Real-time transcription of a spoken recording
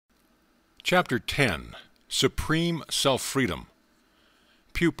Chapter 10. Supreme Self-Freedom.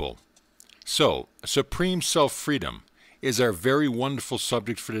 Pupil. So, supreme self-freedom is our very wonderful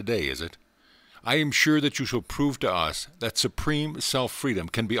subject for today, is it? I am sure that you shall prove to us that supreme self-freedom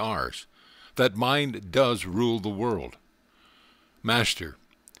can be ours, that mind does rule the world. Master,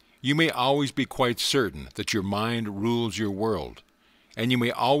 you may always be quite certain that your mind rules your world, and you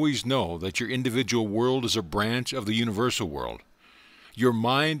may always know that your individual world is a branch of the universal world. Your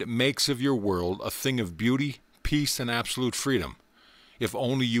mind makes of your world a thing of beauty, peace, and absolute freedom, if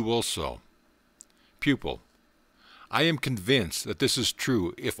only you will so. Pupil. I am convinced that this is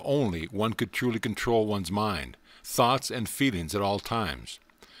true if only one could truly control one's mind, thoughts, and feelings at all times.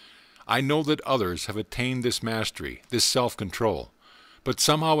 I know that others have attained this mastery, this self-control, but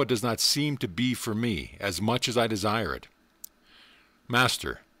somehow it does not seem to be for me as much as I desire it.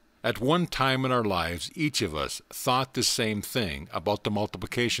 Master, at one time in our lives each of us thought the same thing about the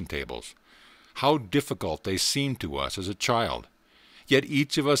multiplication tables, how difficult they seemed to us as a child, yet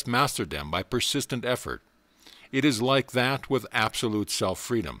each of us mastered them by persistent effort. It is like that with absolute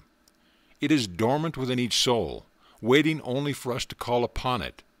self-freedom. It is dormant within each soul, waiting only for us to call upon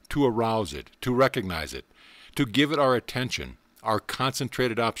it, to arouse it, to recognize it, to give it our attention, our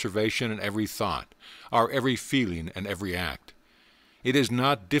concentrated observation in every thought, our every feeling and every act. It is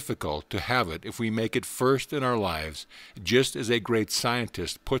not difficult to have it if we make it first in our lives, just as a great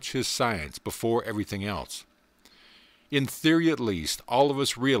scientist puts his science before everything else. In theory at least, all of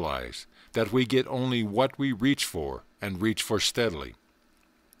us realize that we get only what we reach for, and reach for steadily.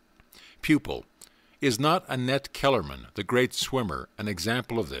 Pupil. Is not Annette Kellerman, the great swimmer, an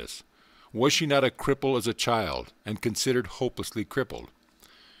example of this? Was she not a cripple as a child, and considered hopelessly crippled?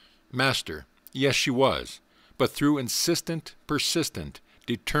 Master. Yes, she was, but through insistent, persistent,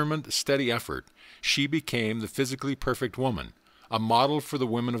 determined, steady effort, she became the physically perfect woman, a model for the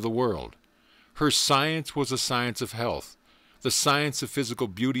women of the world. Her science was a science of health, the science of physical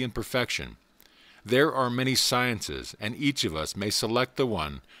beauty and perfection. There are many sciences, and each of us may select the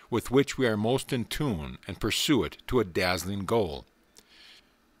one with which we are most in tune and pursue it to a dazzling goal.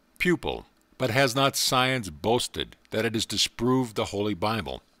 Pupil. But has not science boasted that it has disproved the Holy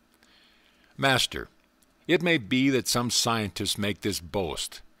Bible? Master. It may be that some scientists make this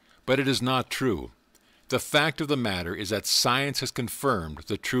boast, but it is not true. The fact of the matter is that science has confirmed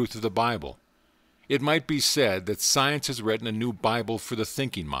the truth of the Bible. It might be said that science has written a new Bible for the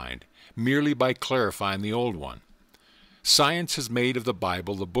thinking mind, merely by clarifying the old one. Science has made of the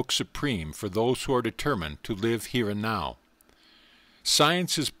Bible the book supreme for those who are determined to live here and now.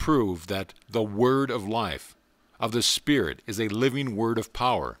 Science has proved that the Word of life, of the Spirit, is a living word of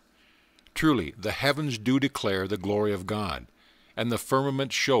power. Truly, the heavens do declare the glory of God, and the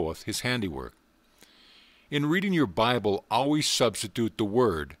firmament showeth his handiwork. In reading your Bible, always substitute the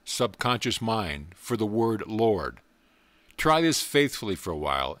word subconscious mind for the word Lord. Try this faithfully for a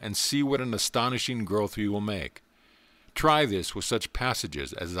while and see what an astonishing growth you will make. Try this with such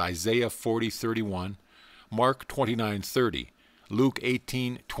passages as Isaiah 40:31, Mark 29:30, Luke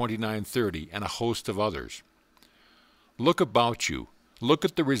 18:29-30, and a host of others. Look about you. Look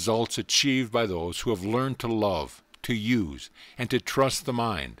at the results achieved by those who have learned to love, to use, and to trust the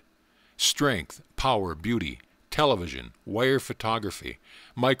mind. Strength, power, beauty, television, wire photography,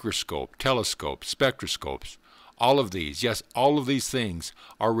 microscope, telescope, spectroscopes, all of these, yes, all of these things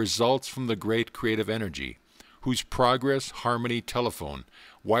are results from the great creative energy, whose progress, harmony, telephone,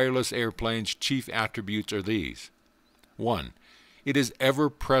 wireless airplanes' chief attributes are these. 1. It is ever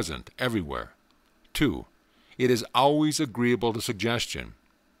present everywhere. 2. It is always agreeable to suggestion.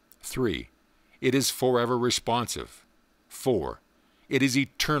 3. It is forever responsive. 4. It is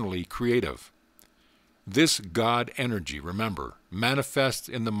eternally creative. This God energy, remember, manifests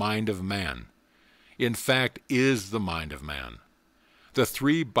in the mind of man. In fact, is the mind of man. The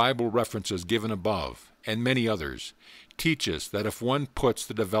 3 Bible references given above, and many others, teach us that if one puts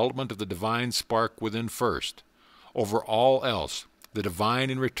the development of the divine spark within first, over all else, the divine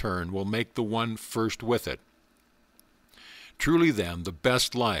in return will make the one first with it. Truly then, the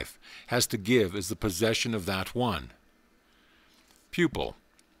best life has to give is the possession of that one. Pupil.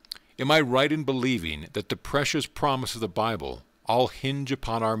 Am I right in believing that the precious promise of the Bible all hinge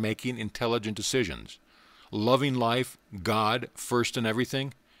upon our making intelligent decisions, loving life, God, first in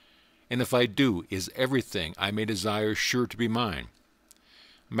everything? And if I do, is everything I may desire sure to be mine?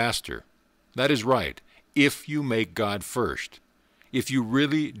 Master. That is right, if you make God first. If you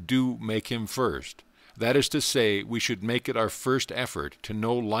really do make him first. That is to say, we should make it our first effort to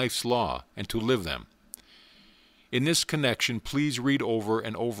know life's law and to live them. In this connection, please read over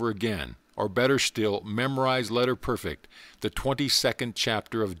and over again, or better still, memorize letter perfect, the 22nd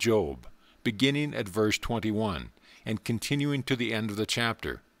chapter of Job, beginning at verse 21 and continuing to the end of the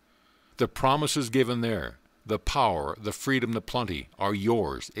chapter. The promises given there, the power, the freedom, the plenty, are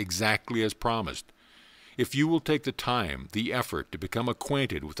yours exactly as promised. If you will take the time, the effort to become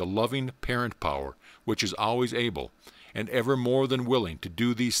acquainted with the loving parent power which is always able and ever more than willing to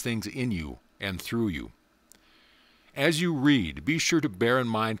do these things in you and through you. As you read, be sure to bear in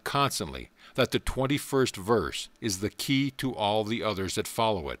mind constantly that the 21st verse is the key to all the others that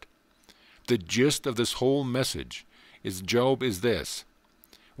follow it. The gist of this whole message is this: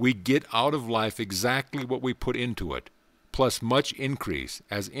 we get out of life exactly what we put into it, plus much increase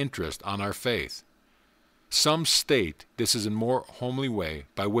as interest on our faith. Some state this is a more homely way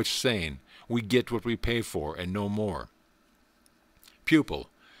by which saying we get what we pay for and no more. Pupil,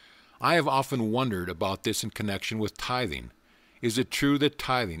 I have often wondered about this in connection with tithing. Is it true that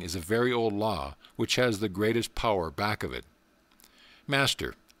tithing is a very old law which has the greatest power back of it?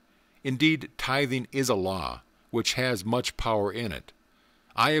 Master, indeed tithing is a law which has much power in it.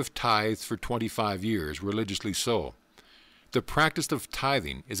 I have tithed for 25 years, religiously so. The practice of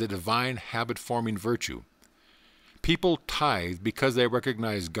tithing is a divine habit-forming virtue. People tithe because they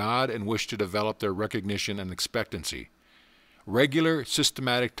recognize God and wish to develop their recognition and expectancy. Regular,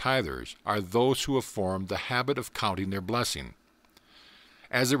 systematic tithers are those who have formed the habit of counting their blessing.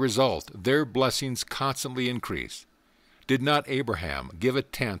 As a result, their blessings constantly increase. Did not Abraham give a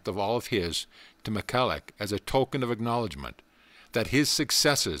tenth of all of his to Melchizedek as a token of acknowledgement that his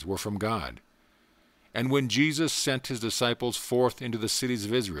successes were from God? And when Jesus sent his disciples forth into the cities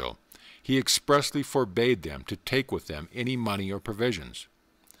of Israel, he expressly forbade them to take with them any money or provisions.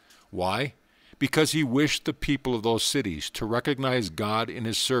 Why? Because he wished the people of those cities to recognize God in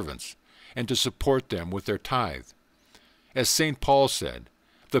his servants and to support them with their tithe. As St. Paul said,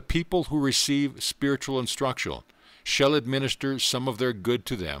 the people who receive spiritual instruction shall administer some of their good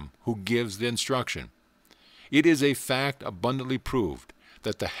to them who gives the instruction. It is a fact abundantly proved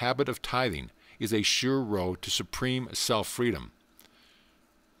that the habit of tithing is a sure road to supreme self-freedom.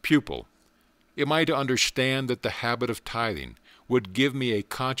 Pupil, am I to understand that the habit of tithing would give me a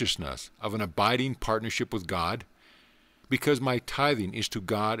consciousness of an abiding partnership with God? Because my tithing is to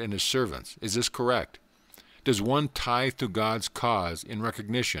God and his servants. Is this correct? Does one tithe to God's cause in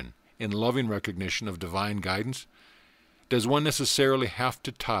recognition, in loving recognition of divine guidance? Does one necessarily have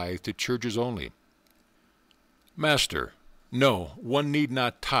to tithe to churches only? Master, no, one need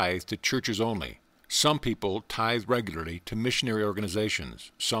not tithe to churches only. Some people tithe regularly to missionary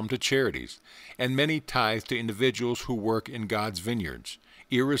organizations, some to charities, and many tithe to individuals who work in God's vineyards,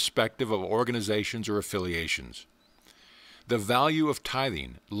 irrespective of organizations or affiliations. The value of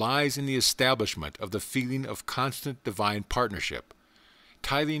tithing lies in the establishment of the feeling of constant divine partnership.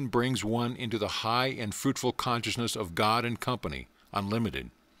 Tithing brings one into the high and fruitful consciousness of God and company,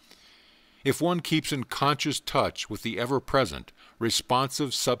 unlimited. If one keeps in conscious touch with the ever-present,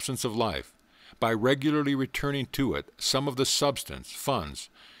 responsive substance of life, by regularly returning to it some of the substance, funds,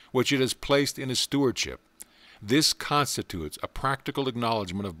 which it has placed in his stewardship, this constitutes a practical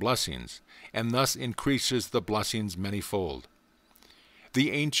acknowledgment of blessings, and thus increases the blessings manyfold.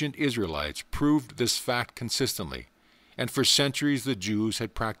 The ancient Israelites proved this fact consistently, and for centuries the Jews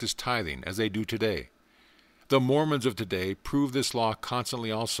had practiced tithing as they do today. The Mormons of today prove this law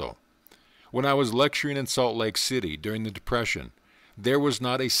constantly also. When I was lecturing in Salt Lake City during the Depression, there was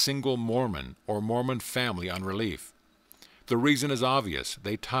not a single Mormon or Mormon family on relief. The reason is obvious: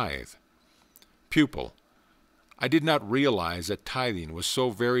 they tithe. Pupil, I did not realize that tithing was so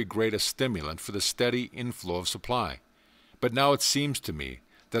very great a stimulant for the steady inflow of supply, but now it seems to me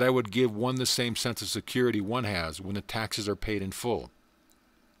that I would give one the same sense of security one has when the taxes are paid in full.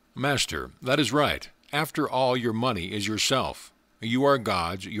 Master, that is right. After all, your money is yourself. You are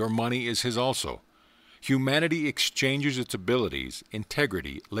God's, your money is his also. Humanity exchanges its abilities,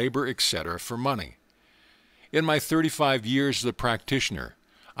 integrity, labor, etc. for money. In my 35 years as a practitioner,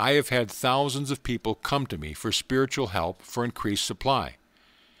 I have had thousands of people come to me for spiritual help for increased supply.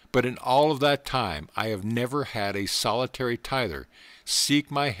 But in all of that time, I have never had a solitary tither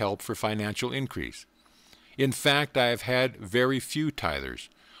seek my help for financial increase. In fact, I have had very few tithers,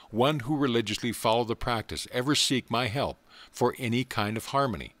 one who religiously follow the practice, ever seek my help for any kind of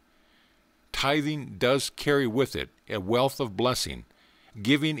harmony. Tithing does carry with it a wealth of blessing.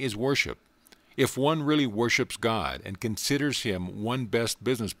 Giving is worship. If one really worships God and considers him one best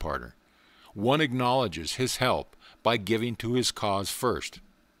business partner, one acknowledges his help by giving to his cause first.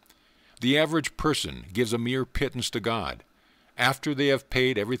 The average person gives a mere pittance to God. After they have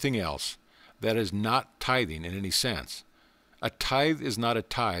paid everything else, that is not tithing in any sense. A tithe is not a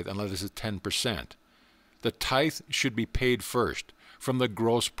tithe unless it is 10%. The tithe should be paid first, from the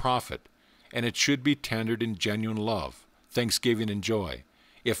gross profit, and it should be tendered in genuine love, thanksgiving, and joy,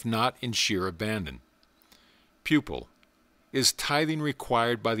 if not in sheer abandon. Pupil, is tithing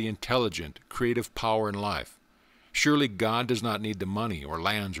required by the intelligent, creative power in life? Surely God does not need the money or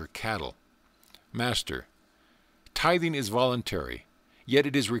lands or cattle. Master, tithing is voluntary, yet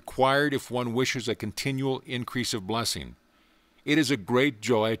it is required if one wishes a continual increase of blessing. It is a great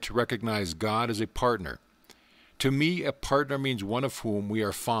joy to recognize God as a partner. To me, a partner means one of whom we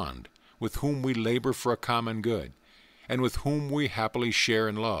are fond, with whom we labor for a common good, and with whom we happily share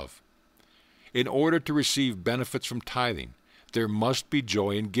in love. In order to receive benefits from tithing, there must be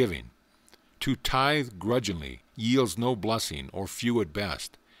joy in giving. To tithe grudgingly yields no blessing, or few at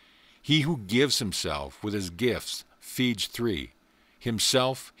best. He who gives himself with his gifts feeds three,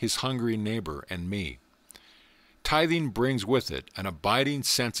 himself, his hungry neighbor, and me. Tithing brings with it an abiding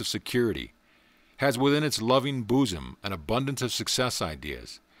sense of security, has within its loving bosom an abundance of success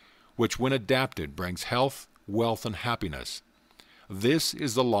ideas, which when adapted brings health, wealth, and happiness. This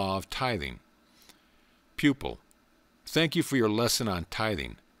is the law of tithing. Pupil, thank you for your lesson on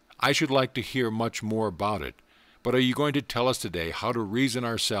tithing. I should like to hear much more about it, but are you going to tell us today how to reason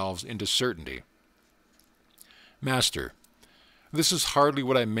ourselves into certainty? Master, this is hardly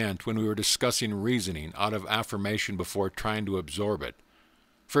what I meant when we were discussing reasoning out of affirmation before trying to absorb it.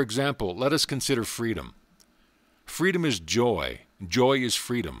 For example, let us consider freedom. Freedom is joy. Joy is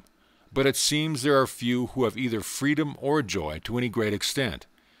freedom. But it seems there are few who have either freedom or joy to any great extent.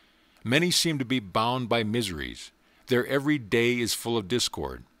 Many seem to be bound by miseries. Their every day is full of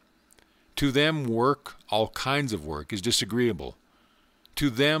discord. To them work, all kinds of work, is disagreeable. To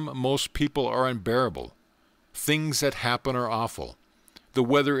them most people are unbearable. Things that happen are awful. The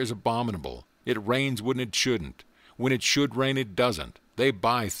weather is abominable. It rains when it shouldn't. When it should rain, it doesn't. They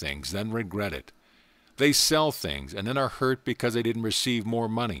buy things, then regret it. They sell things, and then are hurt because they didn't receive more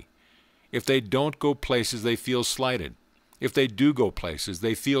money. If they don't go places, they feel slighted. If they do go places,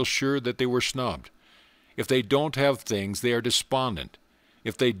 they feel sure that they were snubbed. If they don't have things, they are despondent.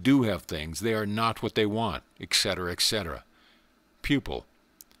 If they do have things, they are not what they want, etc., etc. Pupil,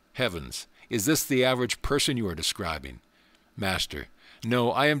 heavens, is this the average person you are describing? Master,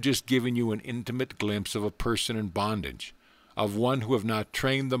 no, I am just giving you an intimate glimpse of a person in bondage, of one who have not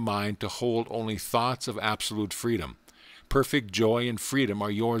trained the mind to hold only thoughts of absolute freedom. Perfect joy and freedom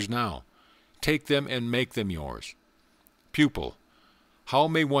are yours now. Take them and make them yours. Pupil, how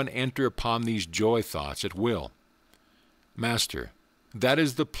may one enter upon these joy thoughts at will? Master, that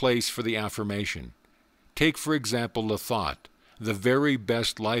is the place for the affirmation. Take, for example, the thought, the very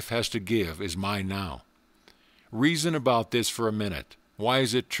best life has to give is mine now. Reason about this for a minute. Why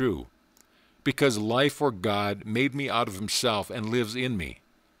is it true? Because life or God made me out of himself and lives in me.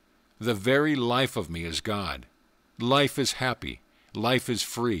 The very life of me is God. Life is happy. Life is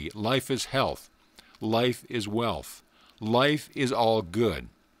free. Life is health. Life is wealth. Life is all good.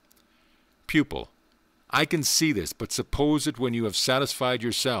 Pupil, I can see this, but suppose that when you have satisfied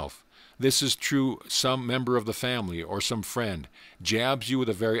yourself, this is true, some member of the family or some friend jabs you with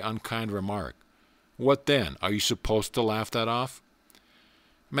a very unkind remark. What then? Are you supposed to laugh that off?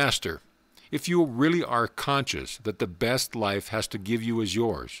 Master, if you really are conscious that the best life has to give you is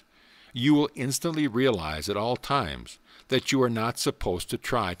yours, you will instantly realize at all times that you are not supposed to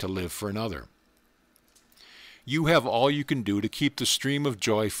try to live for another. You have all you can do to keep the stream of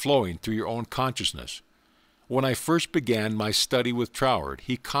joy flowing through your own consciousness. When I first began my study with Troward,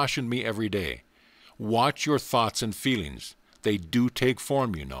 he cautioned me every day, watch your thoughts and feelings. They do take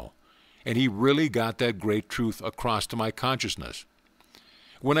form, you know. And he really got that great truth across to my consciousness.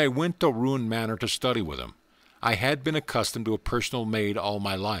 When I went to Rouen Manor to study with him, I had been accustomed to a personal maid all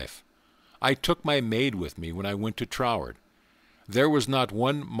my life. I took my maid with me when I went to Troward. There was not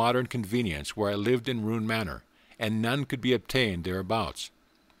one modern convenience where I lived in Rouen Manor, and none could be obtained thereabouts.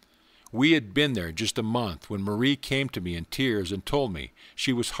 We had been there just a month when Marie came to me in tears and told me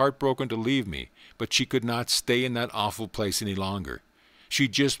she was heartbroken to leave me, but she could not stay in that awful place any longer. She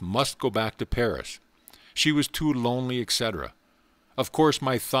just must go back to Paris. She was too lonely, etc. Of course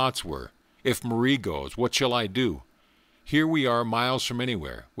my thoughts were, if Marie goes, what shall I do? Here we are miles from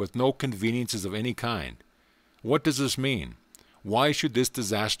anywhere, with no conveniences of any kind. What does this mean? Why should this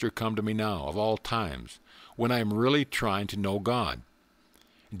disaster come to me now, of all times, when I am really trying to know God?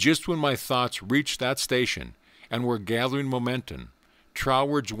 Just when my thoughts reached that station and were gathering momentum,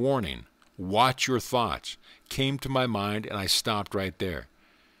 Troward's warning, watch your thoughts, came to my mind, and I stopped right there.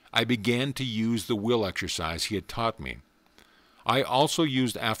 I began to use the will exercise he had taught me. I also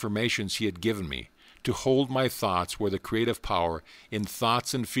used affirmations he had given me to hold my thoughts where the creative power in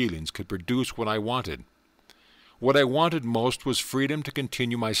thoughts and feelings could produce what I wanted. What I wanted most was freedom to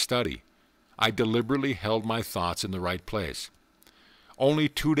continue my study. I deliberately held my thoughts in the right place. Only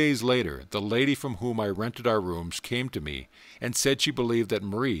 2 days later, the lady from whom I rented our rooms came to me and said she believed that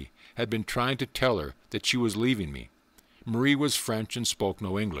Marie had been trying to tell her that she was leaving me. Marie was French and spoke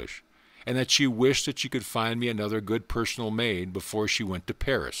no English, and that she wished that she could find me another good personal maid before she went to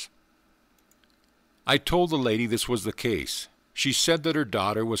Paris. I told the lady this was the case. She said that her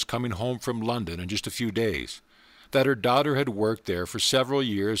daughter was coming home from London in just a few days, that her daughter had worked there for several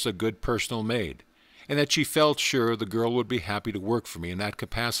years as a good personal maid, and that she felt sure the girl would be happy to work for me in that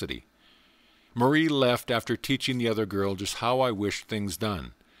capacity. Marie left after teaching the other girl just how I wished things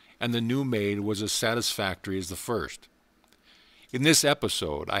done, and the new maid was as satisfactory as the first. In this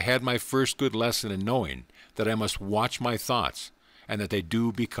episode, I had my first good lesson in knowing that I must watch my thoughts, and that they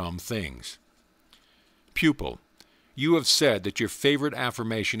do become things. Pupil, you have said that your favorite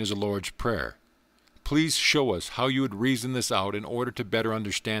affirmation is the Lord's Prayer. Please show us how you would reason this out in order to better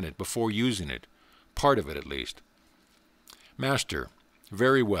understand it before using it, part of it at least. Master,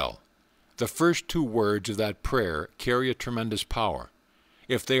 very well. The first 2 words of that prayer carry a tremendous power,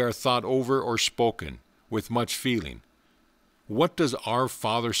 if they are thought over or spoken with much feeling. What does our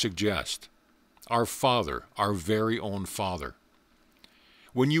Father suggest? Our Father, our very own Father.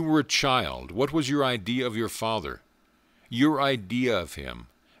 When you were a child, what was your idea of your Father? Your idea of him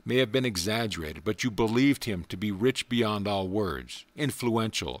may have been exaggerated, but you believed him to be rich beyond all words,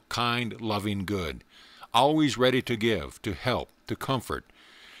 influential, kind, loving, good, always ready to give, to help, to comfort,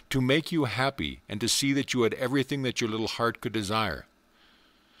 to make you happy, and to see that you had everything that your little heart could desire.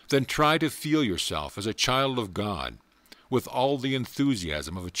 Then try to feel yourself as a child of God, with all the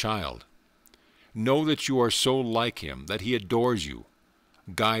enthusiasm of a child. Know that you are so like him that he adores you,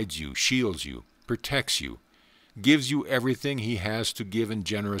 guides you, shields you, protects you, gives you everything he has to give in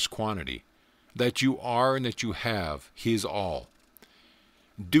generous quantity, that you are and that you have his all.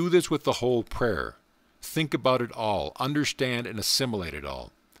 Do this with the whole prayer. Think about it all, understand and assimilate it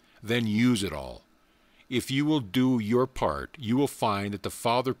all, then use it all. If you will do your part, you will find that the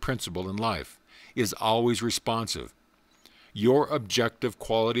Father principle in life is always responsive. Your objective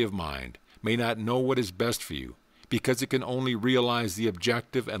quality of mind may not know what is best for you, because it can only realize the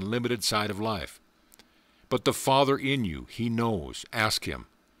objective and limited side of life. But the Father in you, he knows. Ask him.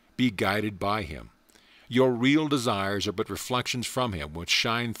 Be guided by him. Your real desires are but reflections from him which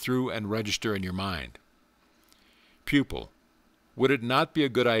shine through and register in your mind. Pupil, would it not be a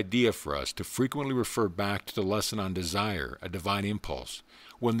good idea for us to frequently refer back to the lesson on desire, a divine impulse,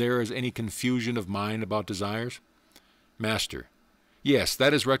 when there is any confusion of mind about desires? Master, yes,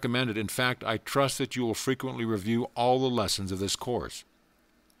 that is recommended. In fact, I trust that you will frequently review all the lessons of this course.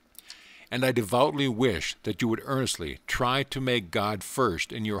 And I devoutly wish that you would earnestly try to make God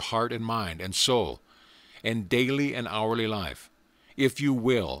first in your heart and mind and soul, and daily and hourly life. If you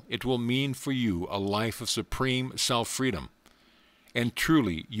will, it will mean for you a life of supreme self-freedom. And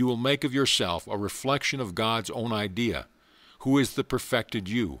truly, you will make of yourself a reflection of God's own idea, who is the perfected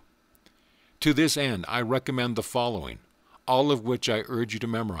you. To this end, I recommend the following, all of which I urge you to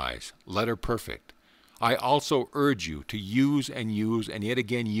memorize, letter perfect. I also urge you to use and yet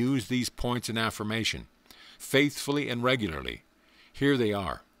again use these points in affirmation, faithfully and regularly. Here they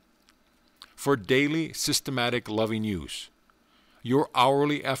are. For daily, systematic, loving use, your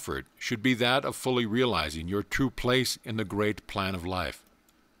hourly effort should be that of fully realizing your true place in the great plan of life.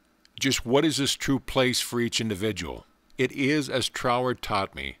 Just what is this true place for each individual? It is, as Troward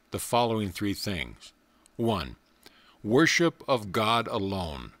taught me, the following 3 things. 1. Worship of God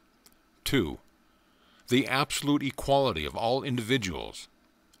alone. 2. The absolute equality of all individuals.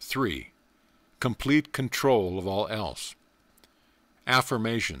 3. Complete control of all else.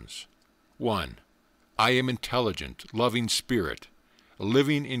 Affirmations. 1. I am intelligent, loving spirit,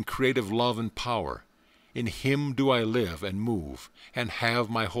 living in creative love and power. In him do I live and move and have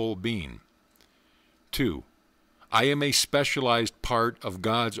my whole being. 2. I am a specialized part of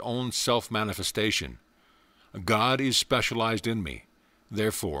God's own self-manifestation. God is specialized in me.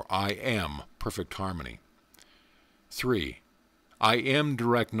 Therefore, I am perfect harmony. 3. I am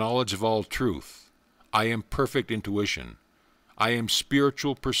direct knowledge of all truth. I am perfect intuition. I am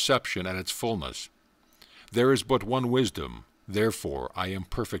spiritual perception at its fullness. There is but one wisdom. Therefore, I am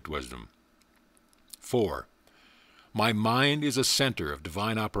perfect wisdom. 4. My mind is a center of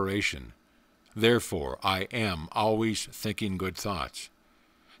divine operation. Therefore, I am always thinking good thoughts,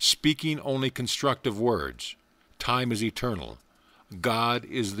 speaking only constructive words. Time is eternal. God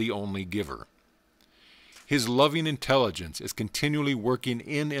is the only giver. His loving intelligence is continually working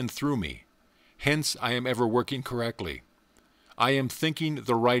in and through me. Hence, I am ever working correctly. I am thinking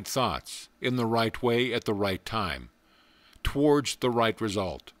the right thoughts, in the right way at the right time, towards the right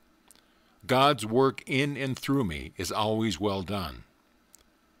result. God's work in and through me is always well done.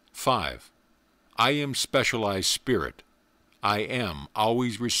 5. I am specialized spirit. I am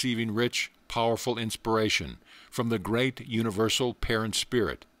always receiving rich, powerful inspiration from the great universal parent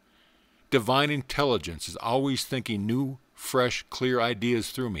spirit. Divine intelligence is always thinking new, fresh, clear ideas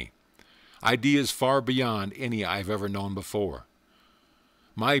through me, ideas far beyond any I've ever known before.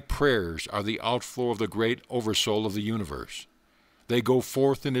 My prayers are the outflow of the great oversoul of the universe. They go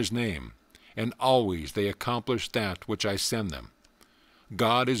forth in His name, and always they accomplish that which I send them.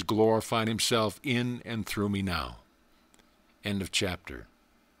 God is glorifying Himself in and through me now. End of chapter.